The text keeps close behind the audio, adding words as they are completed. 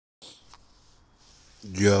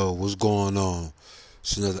Yo, what's going on?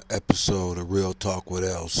 It's another episode of Real Talk with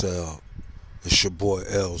LSelb. It's your boy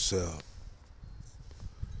LSelb.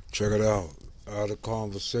 Check it out. I had a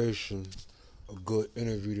conversation, a good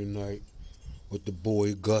interview tonight with the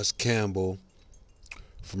boy Gus Campbell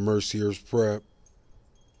from Mercier's Prep,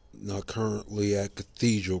 now currently at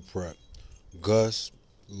Cathedral Prep. Gus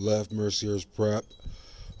left Mercier's Prep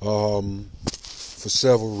for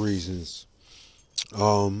several reasons.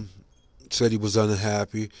 Um, Said he was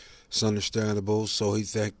unhappy. It's understandable. So he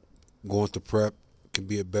think going to prep can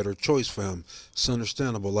be a better choice for him. It's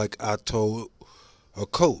understandable. Like I told a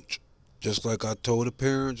coach, just like I told a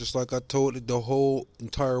parent, just like I told the whole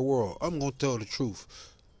entire world. I'm gonna tell the truth.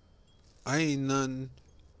 I ain't nothing.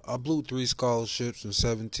 I blew 3 scholarships in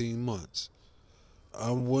 17 months.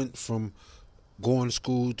 I went from going to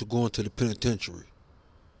school to going to the penitentiary.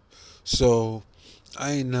 So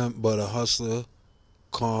I ain't nothing but a hustler,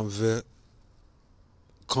 convict,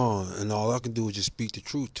 and all I can do is just speak the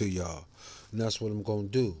truth to y'all. And that's what I'm going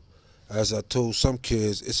to do. As I told some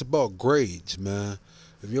kids, it's about grades, man.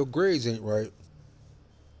 If your grades ain't right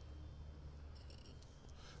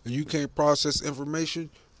and you can't process information,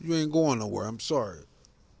 you ain't going nowhere. I'm sorry.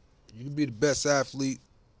 You can be the best athlete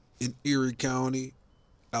in Erie County,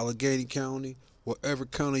 Allegheny County, whatever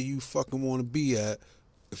county you fucking want to be at.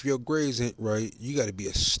 If your grades ain't right, you got to be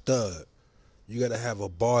a stud. You got to have a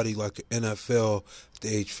body like an NFL at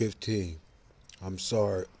the age 15. I'm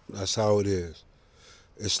sorry. That's how it is.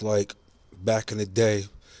 It's like back in the day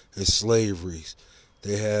in slavery.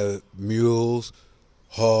 They had mules,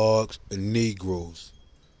 hogs, and Negroes.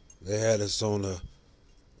 They had us on the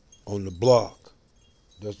block.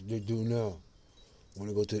 That's what they do now. When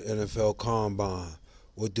they go to the NFL combine,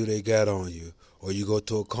 what do they got on you? Or you go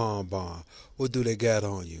to a combine, what do they got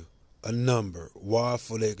on you? A number. Why?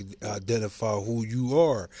 For they can identify who you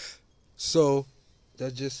are. So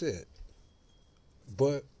that's just it.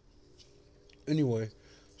 But anyway,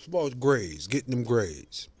 it's about grades, getting them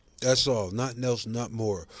grades. That's all. Nothing else, not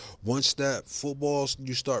more. Once that football,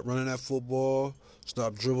 you start running that football,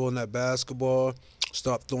 stop dribbling that basketball,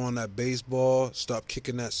 stop throwing that baseball, stop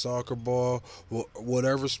kicking that soccer ball,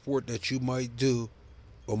 whatever sport that you might do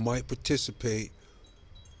or might participate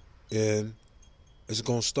in, it's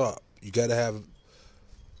going to stop. You got to have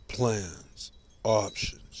plans,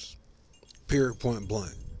 options, period, point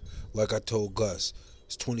blank. Like I told Gus,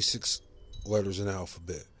 it's 26 letters in the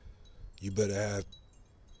alphabet. You better have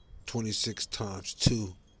 26 times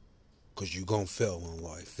 2 because you're going to fail in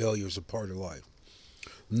life. Failure is a part of life.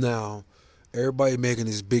 Now, everybody making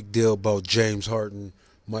this big deal about James Harden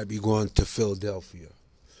might be going to Philadelphia.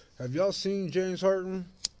 Have y'all seen James Harden?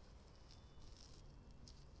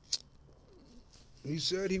 He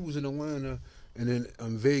said he was in Atlanta and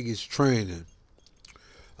in Vegas training.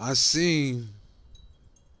 I seen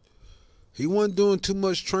he wasn't doing too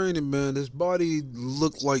much training, man. His body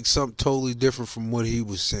looked like something totally different from what he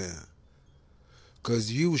was saying.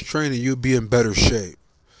 Because if you was training, you'd be in better shape.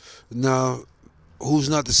 Now, who's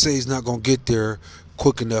not to say he's not going to get there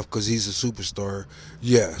quick enough because he's a superstar?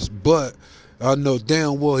 Yes. But I know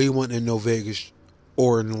damn well he wasn't in no Vegas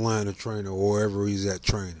or in Atlanta training or wherever he's at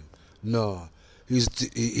training. No.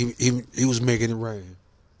 He was making it rain.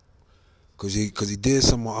 Because he did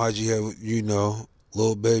something on IG, had,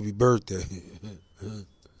 little baby birthday.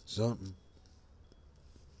 Something.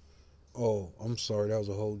 Oh, I'm sorry, that was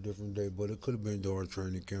a whole different day, but it could have been during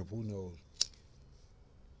training camp. Who knows?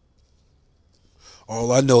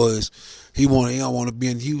 All I know is he don't want to be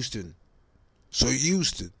in Houston. So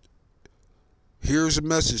Houston, here's a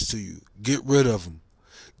message to you: get rid of him,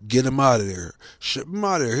 get him out of there, ship him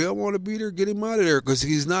out of there. He don't want to be there. Get him out of there because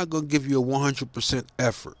he's not going to give you a 100%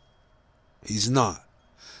 effort. He's not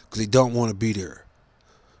because he don't want to be there.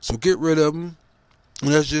 So get rid of him.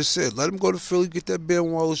 And that's just it. Let him go to Philly, get that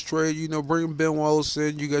Ben Wallace trade. Bring Ben Wallace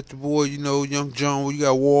in. You got the boy, Young John. You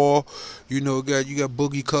got Wall. You got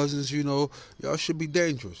Boogie Cousins. Y'all should be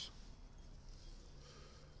dangerous.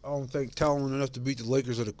 I don't think talented enough to beat the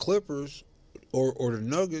Lakers or the Clippers or the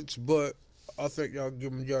Nuggets, but I think y'all give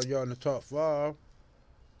them y'all in the top 5.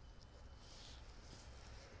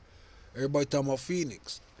 Everybody talking about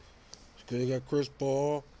Phoenix. They got Chris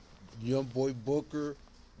Paul, young boy Booker.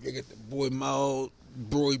 They got the boy Miles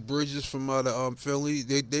Broy Bridges from out of Philly.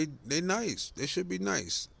 They nice. They should be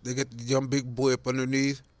nice. They got the young big boy up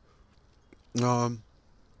underneath. NBA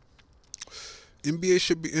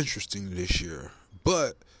should be interesting this year,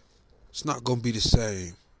 but it's not going to be the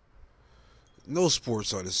same. No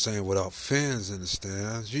sports are the same without fans in the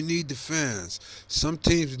stands. You need the fans. Some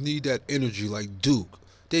teams need that energy, like Duke.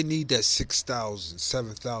 They need that 6,000,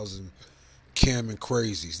 7,000 Cam and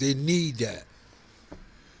crazies. They need that.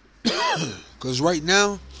 Because right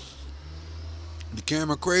now, the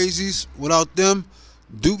camera crazies, without them,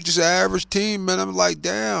 Duke just an average team, man. I'm like,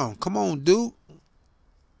 damn, come on, Duke.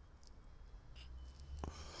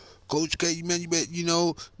 Coach K, man,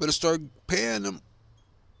 better start paying them.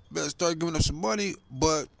 Better start giving them some money.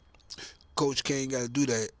 But Coach K ain't got to do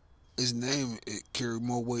that. His name, it carry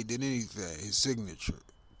more weight than anything. His signature.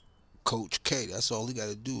 Coach K, that's all he got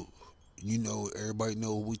to do. Everybody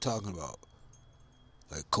know what we talking about.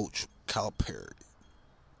 Like Coach Calipari.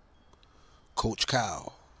 Coach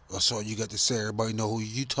Cal. That's all you got to say. Everybody know who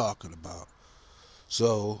you talking about.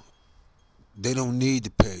 So, they don't need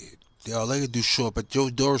to pay it. All they can do is show up at your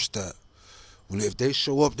doorstep. If they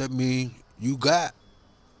show up, that means you got.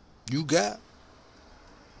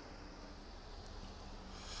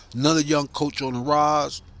 Another young coach on the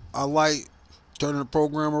rise I like turning the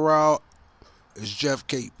program around is Jeff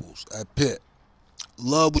Capels at Pitt.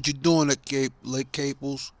 Love what you're doing at Lake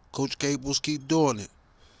Capels. Coach Capels, keep doing it.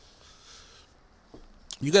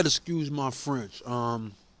 You got to excuse my French.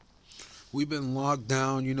 We've been locked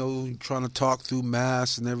down, trying to talk through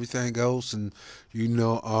masks and everything else. And,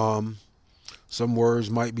 some words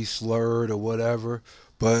might be slurred or whatever.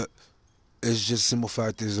 But it's just simple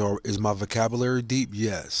fact is my vocabulary deep?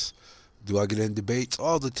 Yes. Do I get in debates?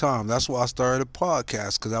 All the time. That's why I started a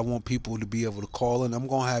podcast, because I want people to be able to call in. I'm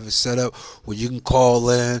going to have it set up where you can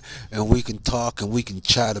call in and we can talk and we can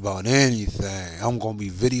chat about anything. I'm going to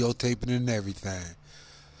be videotaping and everything.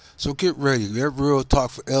 So get ready. That Real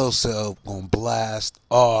Talk for LSelb going to blast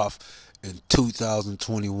off in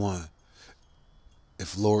 2021,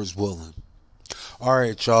 if Lord's willing. All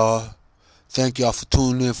right, y'all. Thank y'all for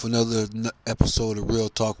tuning in for another episode of Real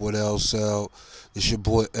Talk with LSelb. It's your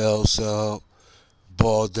boy LSelb.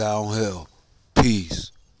 Ball downhill. Peace.